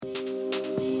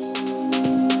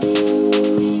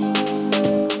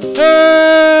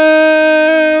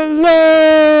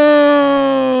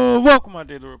my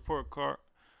daily report card,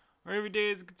 where every day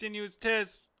is a continuous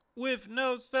test with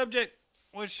no subject.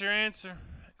 What's your answer?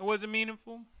 It wasn't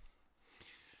meaningful.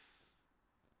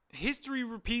 History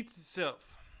repeats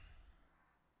itself.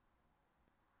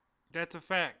 That's a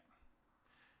fact.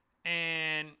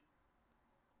 And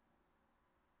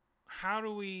how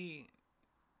do we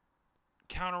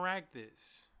counteract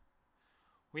this?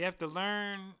 We have to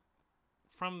learn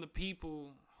from the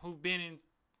people who've been in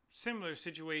similar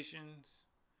situations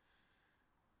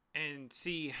and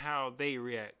see how they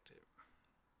reacted.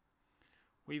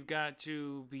 We've got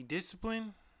to be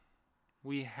disciplined.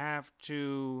 We have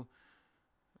to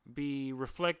be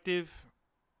reflective.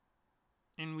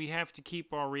 And we have to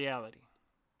keep our reality.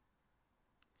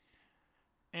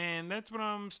 And that's what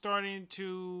I'm starting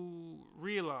to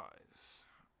realize.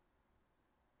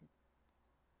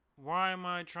 Why am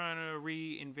I trying to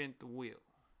reinvent the wheel?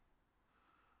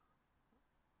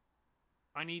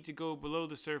 I need to go below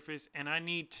the surface and I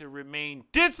need to remain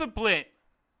disciplined.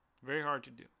 Very hard to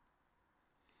do.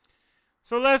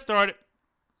 So let's start it.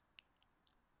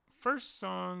 First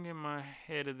song in my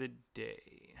head of the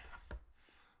day.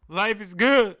 Life is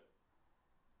Good.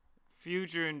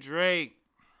 Future and Drake.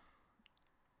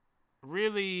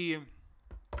 Really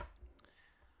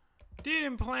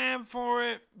didn't plan for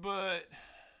it, but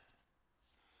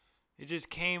it just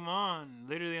came on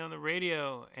literally on the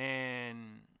radio,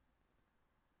 and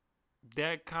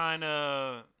that kind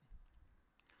of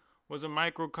was a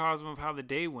microcosm of how the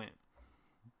day went.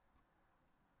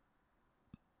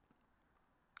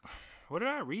 What did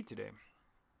I read today?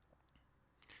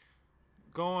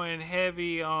 Going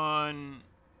heavy on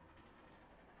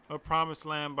A Promised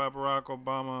Land by Barack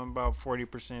Obama. I'm about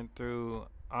 40% through.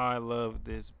 I love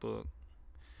this book.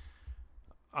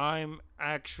 I'm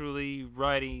actually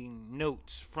writing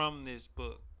notes from this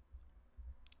book.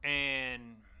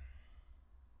 And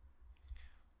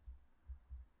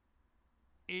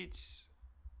it's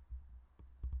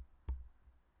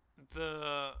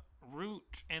the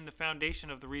root and the foundation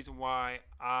of the reason why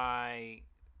I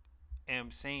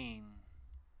am saying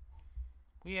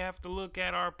we have to look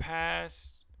at our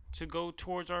past to go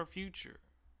towards our future.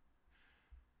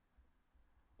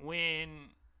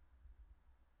 When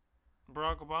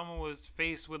Barack Obama was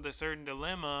faced with a certain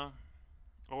dilemma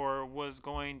or was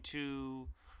going to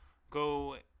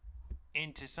go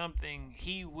into something,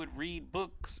 he would read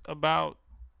books about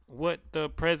what the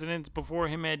presidents before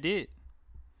him had did.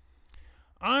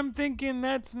 I'm thinking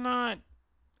that's not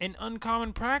an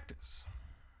uncommon practice.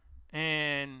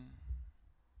 And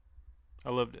I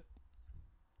loved it.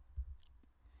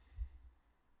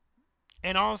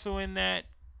 And also in that,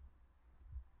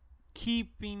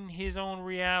 keeping his own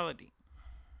reality.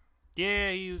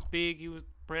 Yeah, he was big, he was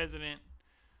president,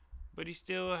 but he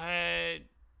still had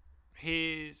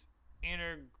his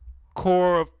inner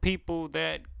core of people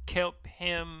that kept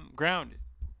him grounded.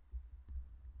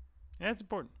 And that's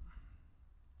important.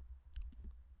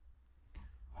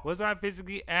 Was I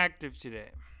physically active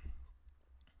today?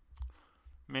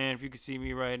 Man, if you could see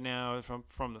me right now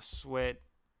from the sweat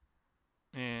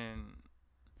and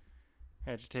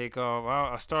had to take off.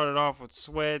 I started off with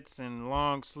sweats and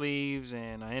long sleeves,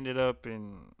 and I ended up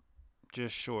in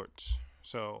just shorts.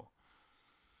 So,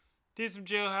 did some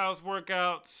jailhouse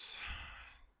workouts,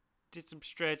 did some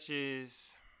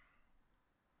stretches.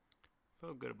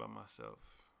 Felt good about myself.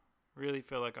 Really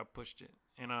felt like I pushed it,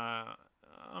 and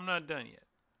I'm not done yet.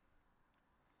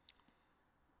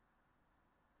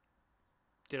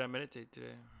 Did I meditate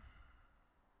today?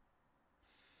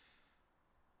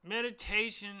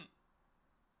 Meditation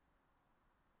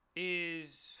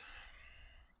is,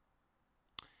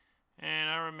 and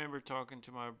I remember talking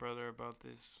to my brother about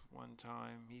this one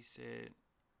time. He said,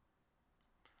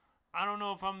 I don't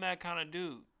know if I'm that kind of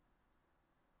dude.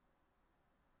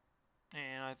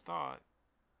 And I thought,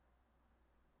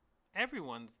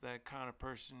 everyone's that kind of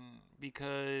person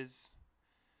because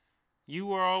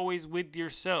you are always with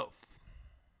yourself.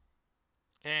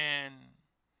 And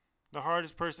the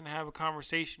hardest person to have a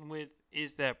conversation with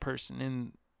is that person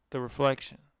in the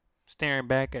reflection, staring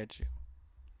back at you.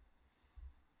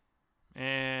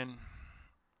 And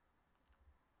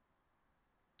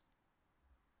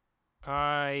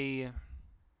I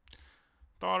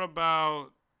thought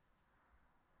about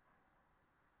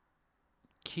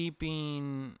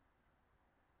keeping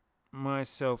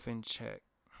myself in check,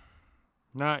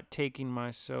 not taking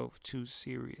myself too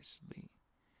seriously.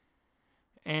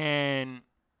 And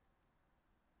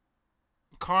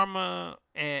karma,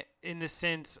 in the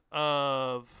sense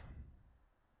of,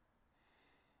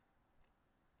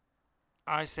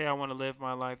 I say I want to live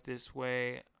my life this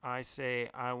way. I say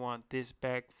I want this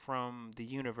back from the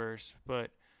universe.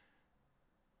 But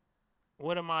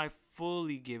what am I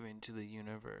fully giving to the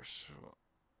universe?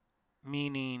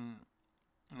 Meaning,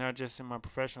 not just in my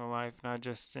professional life, not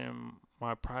just in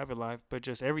my private life, but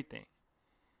just everything.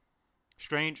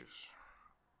 Strangers.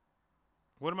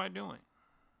 What am I doing?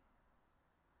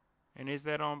 And is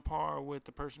that on par with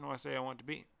the person who I say I want to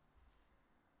be?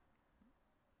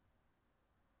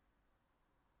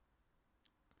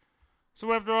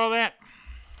 So after all that,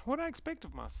 what do I expect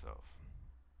of myself?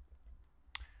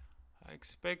 I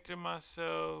expected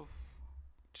myself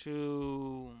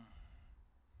to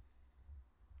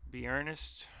be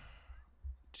earnest,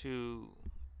 to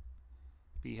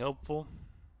be helpful,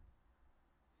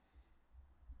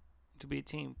 to be a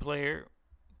team player,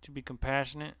 to be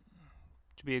compassionate,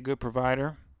 to be a good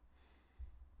provider,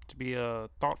 to be a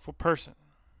thoughtful person,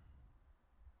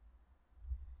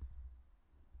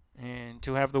 and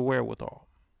to have the wherewithal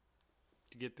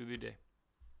to get through the day.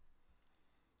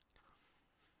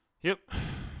 Yep,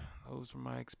 those were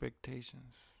my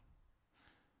expectations.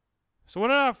 So what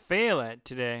did I fail at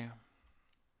today?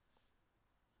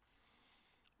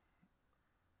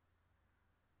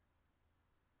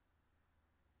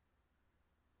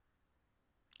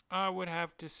 I would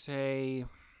have to say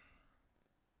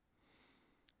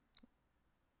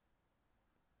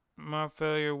my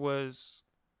failure was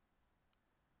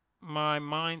my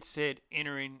mindset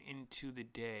entering into the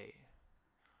day.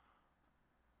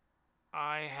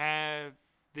 I have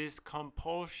this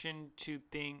compulsion to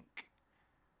think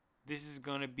this is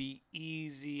going to be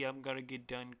easy. I'm going to get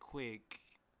done quick.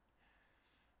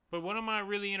 But what am I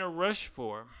really in a rush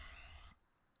for?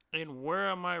 And where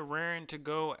am I raring to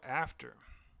go after?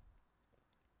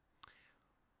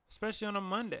 Especially on a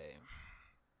Monday.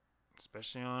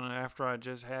 Especially on after I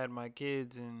just had my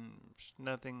kids and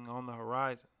nothing on the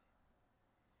horizon.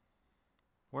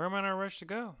 Where am I in a rush to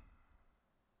go?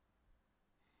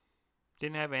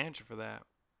 Didn't have an answer for that.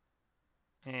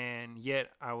 And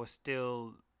yet I was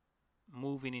still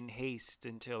moving in haste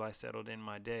until I settled in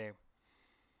my day.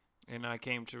 And I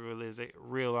came to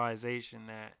realization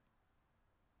that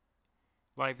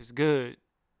life is good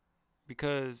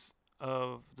because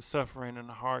of the suffering and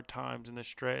the hard times and the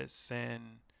stress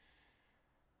and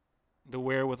the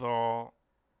wherewithal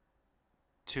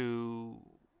to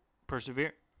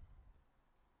persevere.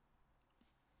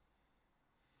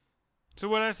 So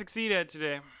what I succeed at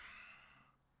today,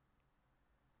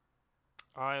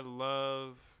 I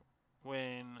love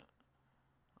when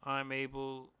I'm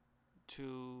able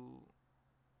to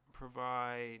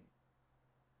provide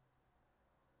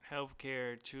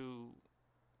healthcare to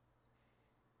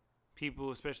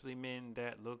people, especially men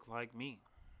that look like me.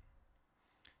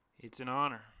 It's an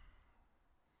honor.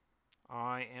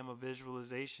 I am a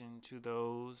visualization to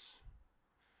those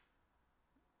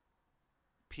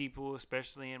people,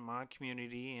 especially in my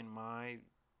community, in my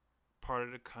part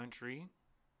of the country,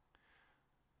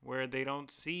 where they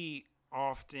don't see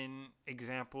often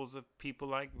examples of people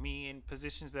like me in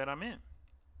positions that I'm in.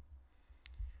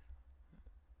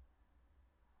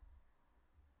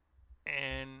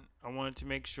 And I wanted to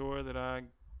make sure that I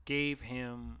gave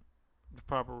him the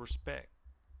proper respect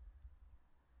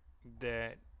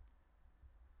that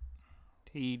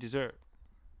he deserved.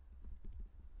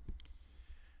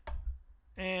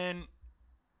 And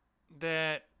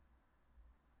that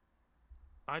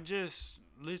I just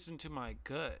listened to my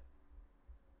gut.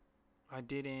 I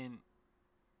didn't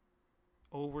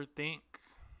overthink.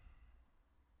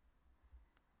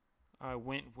 I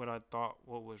went what I thought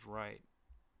what was right.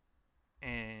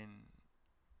 And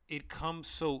it comes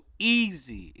so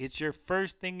easy. It's your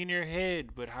first thing in your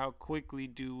head, but how quickly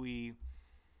do we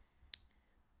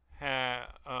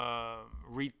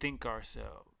rethink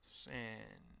ourselves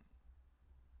and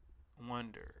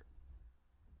wonder,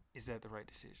 is that the right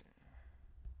decision?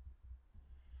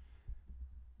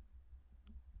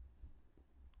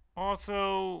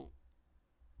 Also,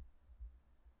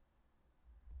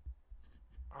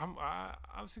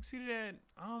 I've succeeded at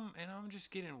and I'm just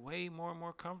getting way more and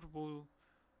more comfortable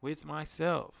with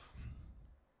myself.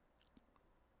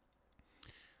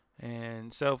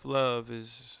 And self-love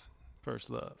is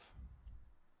first love.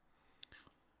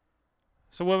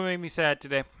 So what made me sad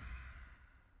today?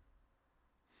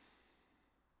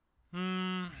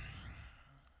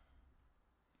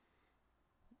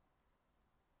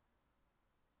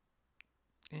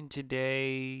 In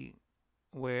today,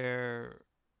 where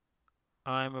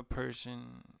I'm a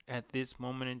person at this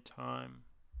moment in time,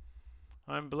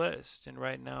 I'm blessed, and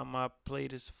right now my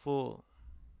plate is full,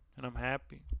 and I'm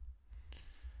happy.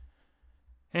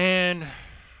 And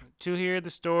to hear the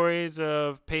stories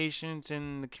of patients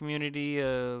in the community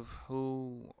of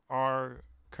who are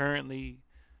currently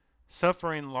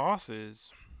suffering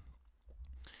losses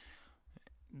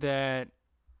that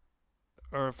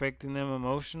are affecting them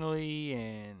emotionally,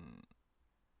 and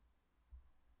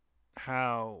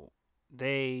how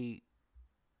they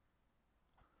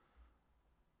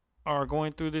are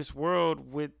going through this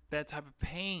world with that type of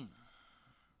pain.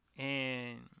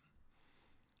 And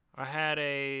I had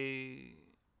a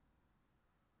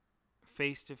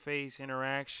face to face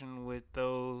interaction with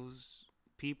those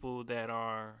people that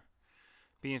are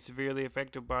being severely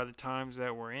affected by the times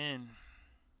that we're in,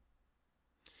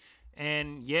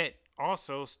 and yet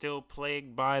also still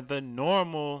plagued by the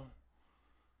normal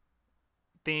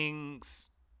things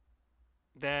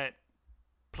that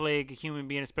plague a human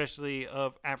being, especially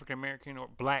of African American or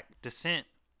black descent.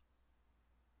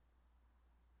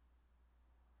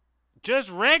 Just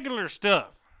regular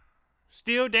stuff.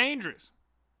 Still dangerous.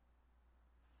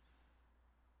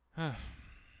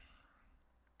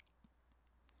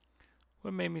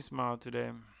 What made me smile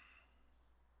today?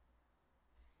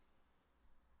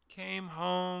 Came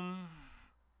home.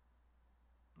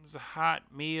 It was a hot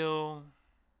meal.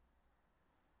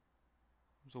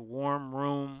 It was a warm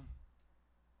room.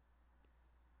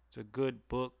 It's a good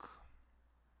book.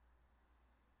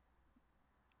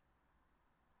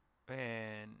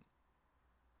 And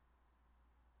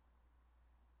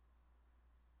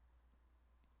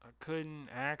I couldn't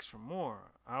ask for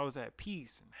more. I was at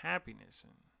peace and happiness,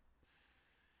 and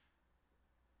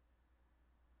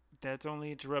that's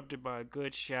only interrupted by a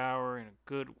good shower and a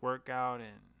good workout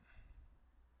and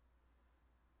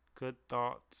good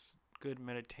thoughts, good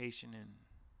meditation, and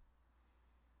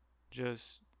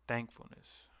just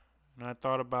thankfulness. And I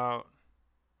thought about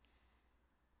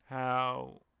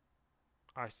how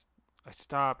I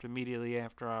stopped immediately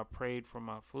after I prayed for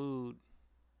my food,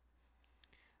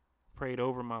 prayed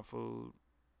over my food,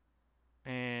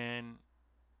 and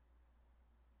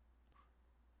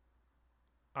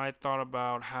I thought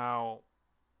about how,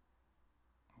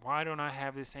 why don't I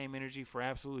have the same energy for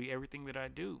absolutely everything that I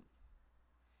do?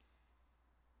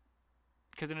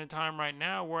 Because in a time right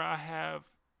now where I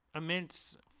have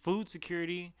immense food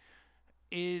security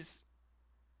is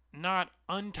not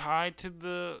untied to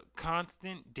the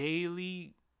constant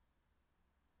daily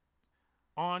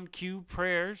on cue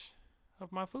prayers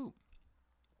of my food.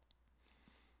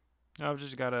 I've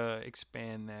just got to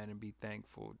expand that and be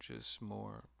thankful just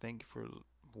more. Thank you for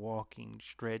walking,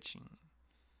 stretching.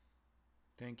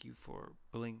 Thank you for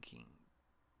blinking.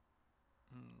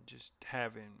 Just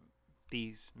having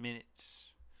these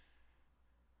minutes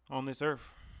on this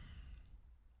earth.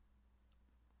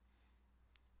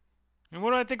 And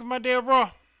what do I think of my day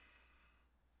overall?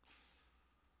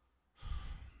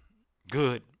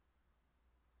 Good.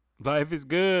 Life is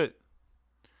good.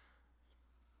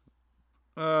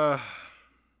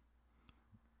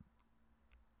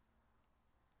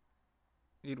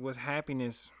 It was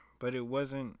happiness, but it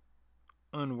wasn't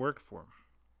unworked for.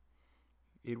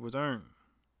 It was earned.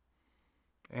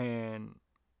 And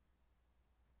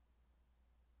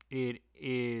it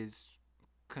is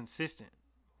consistent.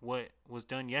 What was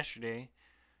done yesterday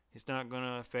is not going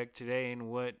to affect today, and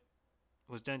what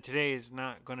was done today is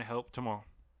not going to help tomorrow.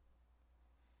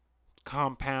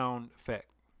 Compound effect.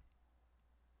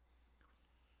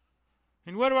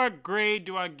 And what grade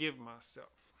do I give myself?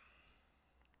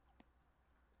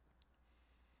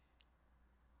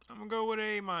 I'm going to go with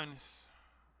A minus.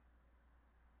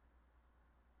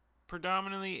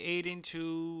 Predominantly aiding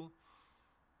to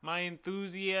my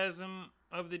enthusiasm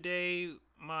of the day,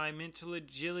 my mental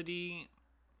agility,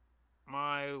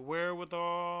 my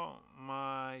wherewithal,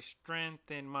 my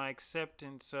strength, and my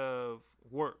acceptance of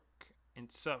work and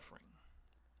suffering.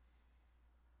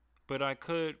 But I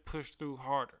could push through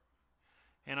harder.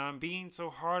 And I'm being so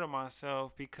hard on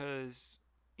myself because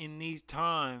in these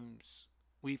times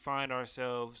we find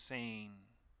ourselves saying,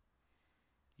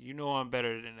 you know I'm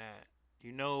better than that.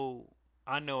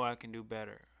 I know I can do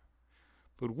better.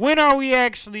 But when are we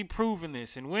actually proving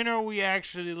this? And when are we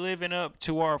actually living up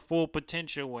to our full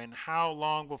potential, and how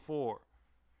long before?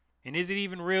 And is it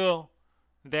even real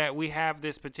that we have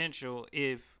this potential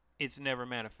if it's never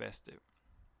manifested?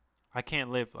 I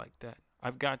can't live like that.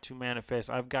 I've got to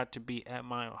manifest. I've got to be at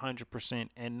my 100%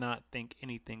 and not think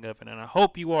anything of it. And I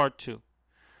hope you are too.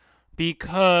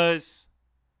 Because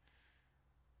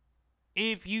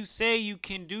if you say you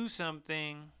can do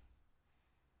something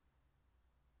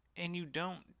and you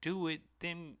don't do it,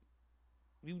 then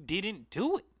you didn't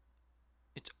do it.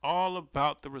 It's all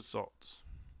about the results.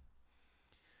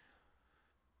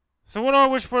 So what do I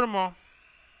wish for tomorrow?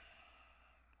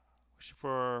 Wish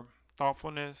for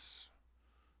thoughtfulness,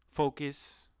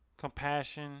 focus,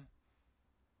 compassion,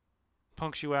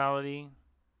 punctuality,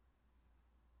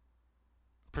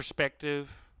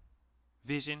 perspective,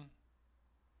 vision,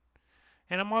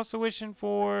 And I'm also wishing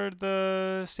for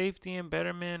the safety and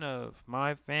betterment of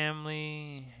my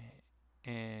family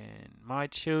and my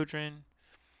children,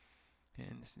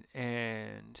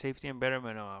 and safety and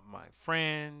betterment of my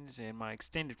friends and my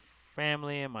extended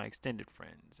family and my extended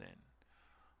friends. And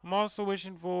I'm also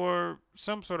wishing for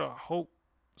some sort of hope,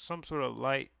 some sort of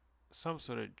light, some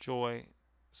sort of joy,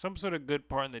 some sort of good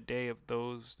part in the day of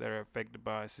those that are affected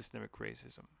by systemic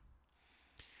racism.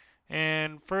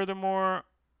 And furthermore,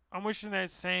 I'm wishing that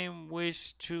same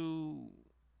wish to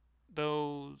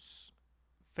those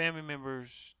family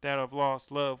members that have lost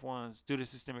loved ones due to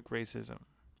systemic racism.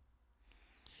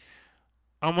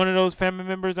 I'm one of those family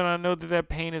members, and I know that that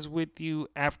pain is with you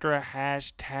after a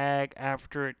hashtag,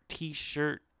 after a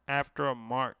t-shirt, after a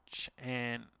march,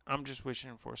 and I'm just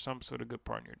wishing for some sort of good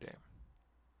part in your day.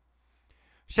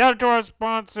 Shout out to our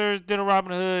sponsors, Dental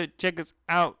Robin Hood. Check us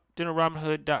out,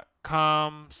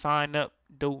 dentalrobinhood.com. Sign up,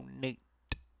 donate.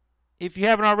 If you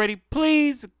haven't already,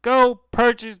 please go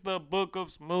purchase the Book of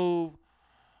Smooth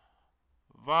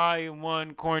Volume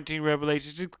 1 Quarantine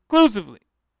Revelations exclusively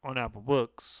on Apple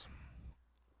Books.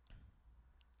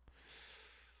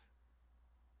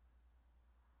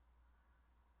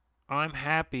 I'm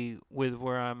happy with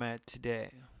where I'm at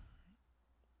today,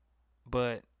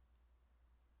 but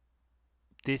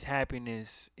this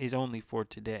happiness is only for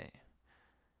today.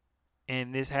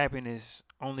 And this happiness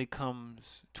only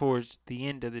comes towards the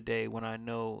end of the day when I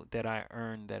know that I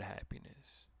earned that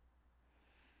happiness.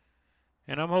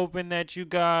 And I'm hoping that you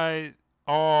guys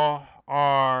all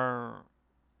are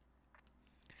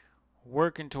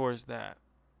working towards that.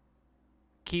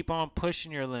 Keep on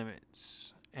pushing your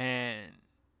limits and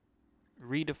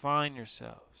redefine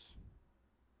yourselves.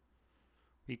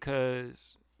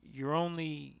 Because you're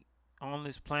only on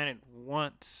this planet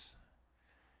once,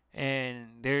 and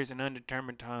there's an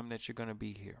undetermined time that you're going to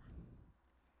be here.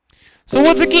 So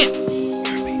once again,